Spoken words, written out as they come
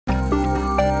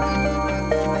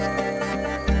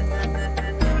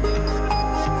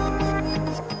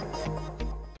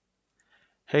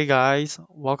Hey guys,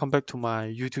 welcome back to my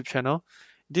YouTube channel.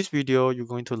 In this video, you're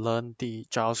going to learn the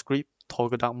JavaScript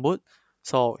toggle dark mode.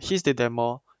 So here's the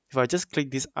demo. If I just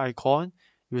click this icon,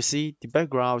 you'll see the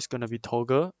background is going to be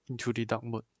toggle into the dark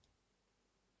mode.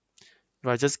 If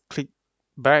I just click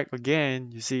back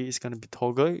again, you see it's going to be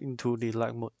toggle into the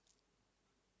light mode.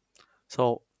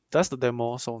 So that's the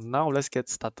demo. So now let's get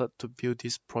started to build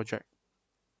this project.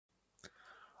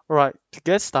 Alright, to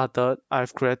get started,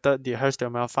 I've created the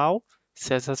HTML file,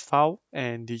 CSS file,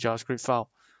 and the JavaScript file.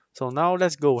 So now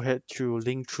let's go ahead to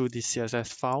link through the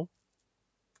CSS file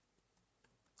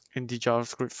and the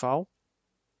JavaScript file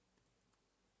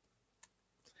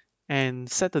and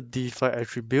set the default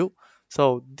attribute.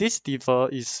 So this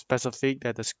default is specific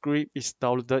that the script is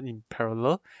downloaded in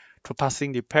parallel to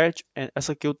passing the page and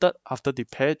executed after the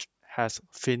page has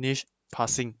finished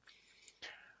passing.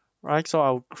 Right, so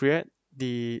I'll create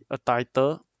a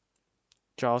title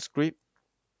JavaScript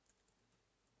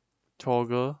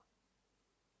toggle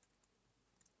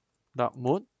dark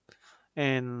mode,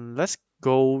 and let's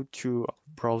go to our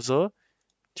browser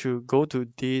to go to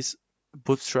this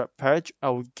Bootstrap page.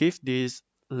 I will give this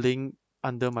link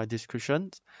under my description.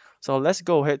 So let's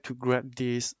go ahead to grab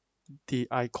the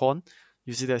icon.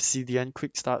 You see that CDN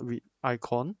quick start with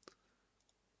icon,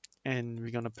 and we're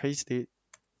gonna paste it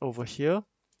over here.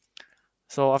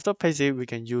 So after paste it, we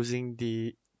can using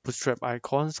the Bootstrap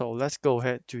icon. So let's go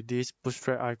ahead to this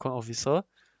Bootstrap icon officer.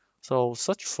 So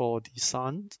search for the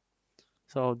sun.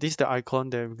 So this is the icon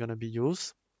that we're gonna be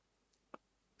used.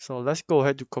 So let's go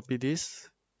ahead to copy this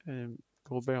and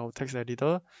go back our text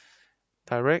editor,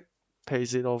 direct,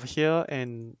 paste it over here,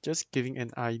 and just giving an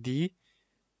ID,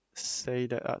 say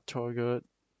that target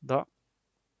doc,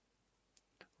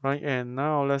 right? And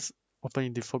now let's open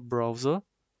in default browser.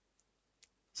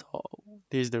 So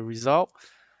this is the result.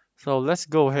 So let's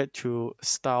go ahead to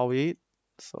style it.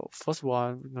 So first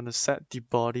one, we're gonna set the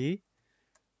body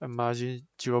and margin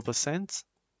 0%,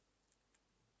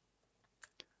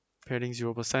 padding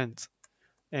 0%,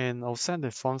 and I'll set the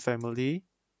font family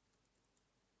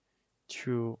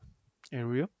to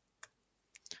Arial.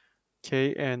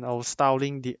 Okay, and I'll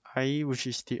styling the eye, which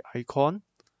is the icon,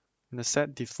 and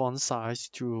set the font size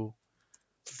to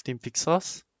 15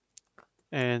 pixels.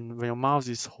 And when your mouse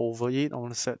is hover it, I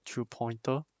want to set to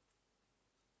pointer.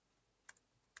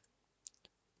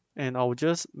 And I'll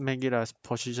just make it as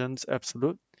positions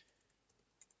absolute.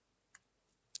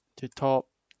 The top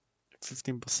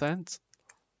 15%,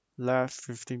 left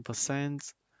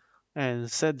 15%, and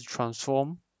set the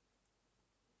transform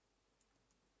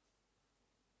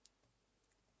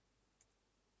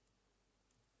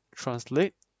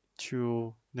translate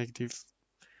to negative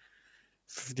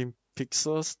 15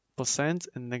 pixels percent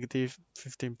and negative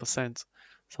 15%.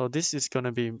 So this is going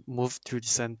to be moved to the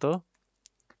center.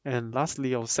 And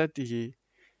lastly, I'll set the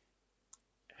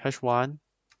h1,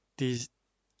 the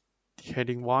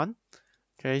heading 1,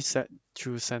 okay, set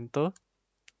to center.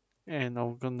 And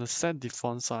I'm going to set the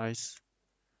font size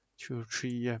to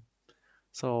 3em.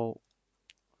 So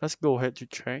let's go ahead to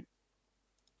check.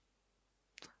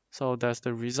 So that's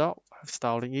the result. I'm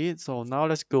styling it. So now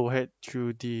let's go ahead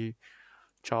to the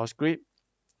JavaScript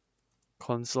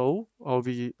console. I'll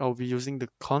be using the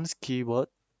const keyword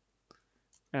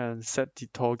and set the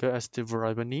toggle as the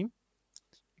variable name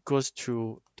equals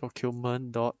to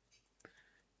document dot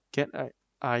get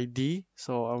ID.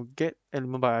 So I'll get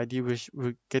element by ID, which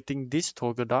we're getting this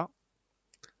toggle dark.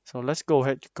 So let's go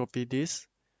ahead to copy this,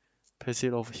 paste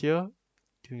it over here,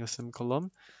 giving a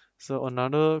semicolon. So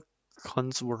another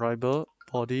const variable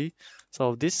body.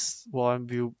 So this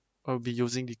one I'll be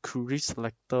using the query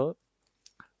selector,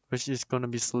 which is going to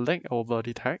be select our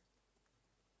body tag.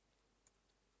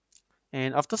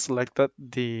 And after selected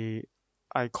the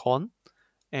icon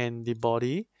and the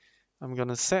body, I'm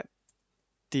gonna set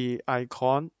the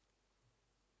icon,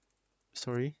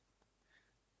 the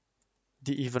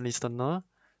event listener,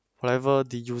 wherever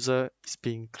the user is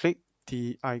being clicked,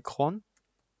 the icon.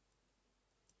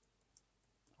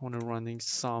 I want to running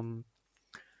some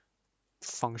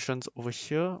functions over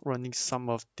here, running some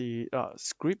of the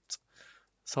script.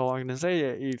 So I'm gonna say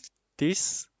that if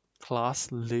this class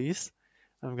list,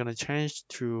 I'm gonna change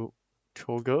to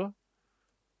toggle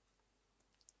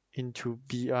into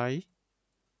bi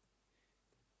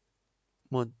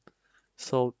mode.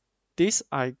 So this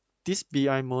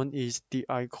bi mode is the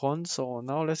icon. So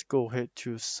now let's go ahead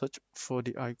to search for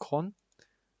the icon.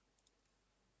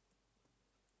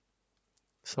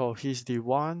 So here's the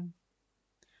one.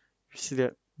 You see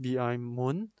that bi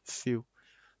moon field.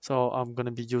 So I'm gonna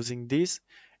be using this.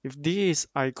 If this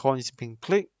icon is being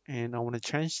clicked and I want to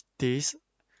change this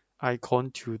icon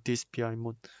to this bi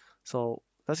moon. So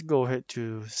let's go ahead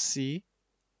to see.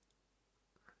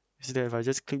 Is that if I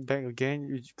just click back again,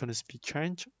 it's gonna be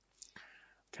changed.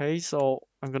 Okay, so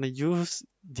I'm gonna use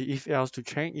the if else to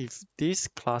check if this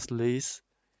class list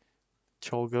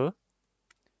toggle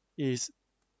is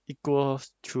equal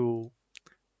to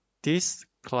this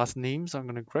class name. So I'm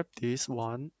gonna grab this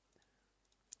one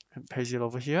and paste it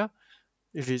over here.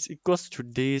 If it's equals to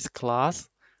this class,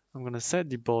 I'm gonna set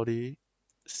the body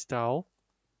style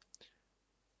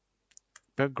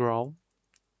background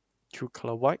to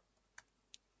color white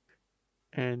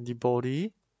and the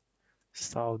body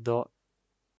style dot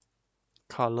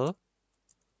color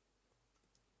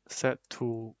set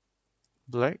to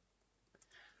black.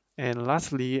 And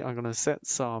lastly, I'm gonna set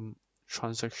some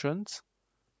transactions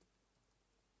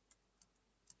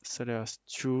set as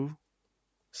 2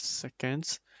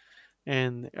 seconds,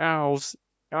 and else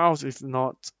if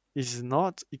not is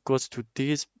not equals to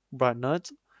this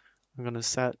brightness, I'm gonna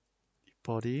set the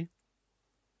body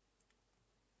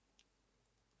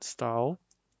style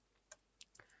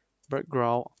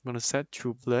background, I'm gonna set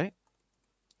to black,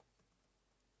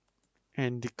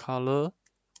 and the color,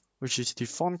 which is the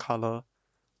font color,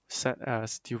 set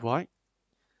as the white.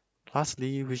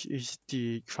 Lastly, which is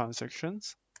the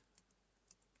transactions,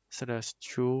 set as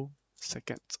 2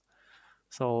 seconds.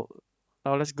 So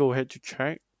now let's go ahead to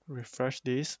check, refresh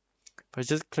this. If I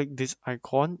just click this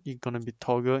icon, it's gonna be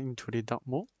toggled into the dark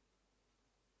mode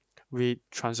with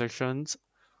transactions.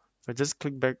 If I just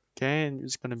click back again,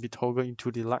 it's gonna be toggled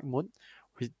into the light mode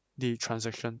with the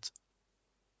transactions.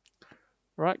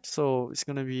 Right, so it's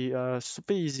gonna be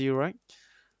super easy, right?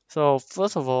 So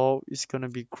first of all, it's gonna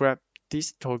be grab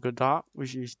this toggle dark,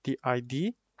 which is the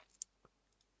ID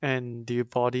and the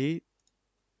body,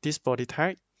 this body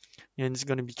tag, and it's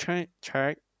gonna be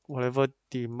check whatever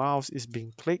the mouse is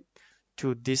being clicked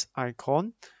to this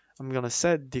icon. I'm gonna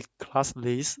set the class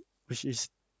list, which is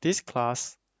this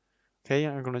class. Okay,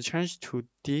 I'm gonna change to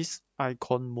this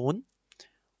icon moon.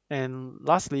 And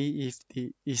lastly,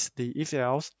 if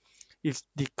else, if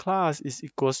the class is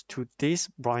equals to this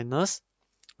brightness,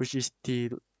 which is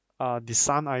the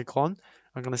sun icon,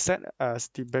 I'm gonna set as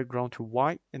the background to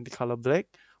white and the color black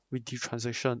with the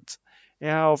transitions.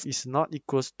 If is not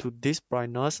equals to this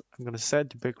brightness, I'm gonna set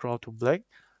the background to black,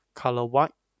 color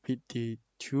white with the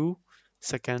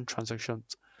 2-second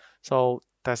transactions. So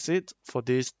that's it for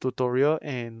this tutorial,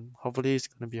 and hopefully it's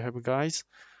gonna be helpful, guys.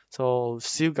 So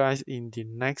see you guys in the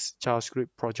next JavaScript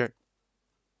project.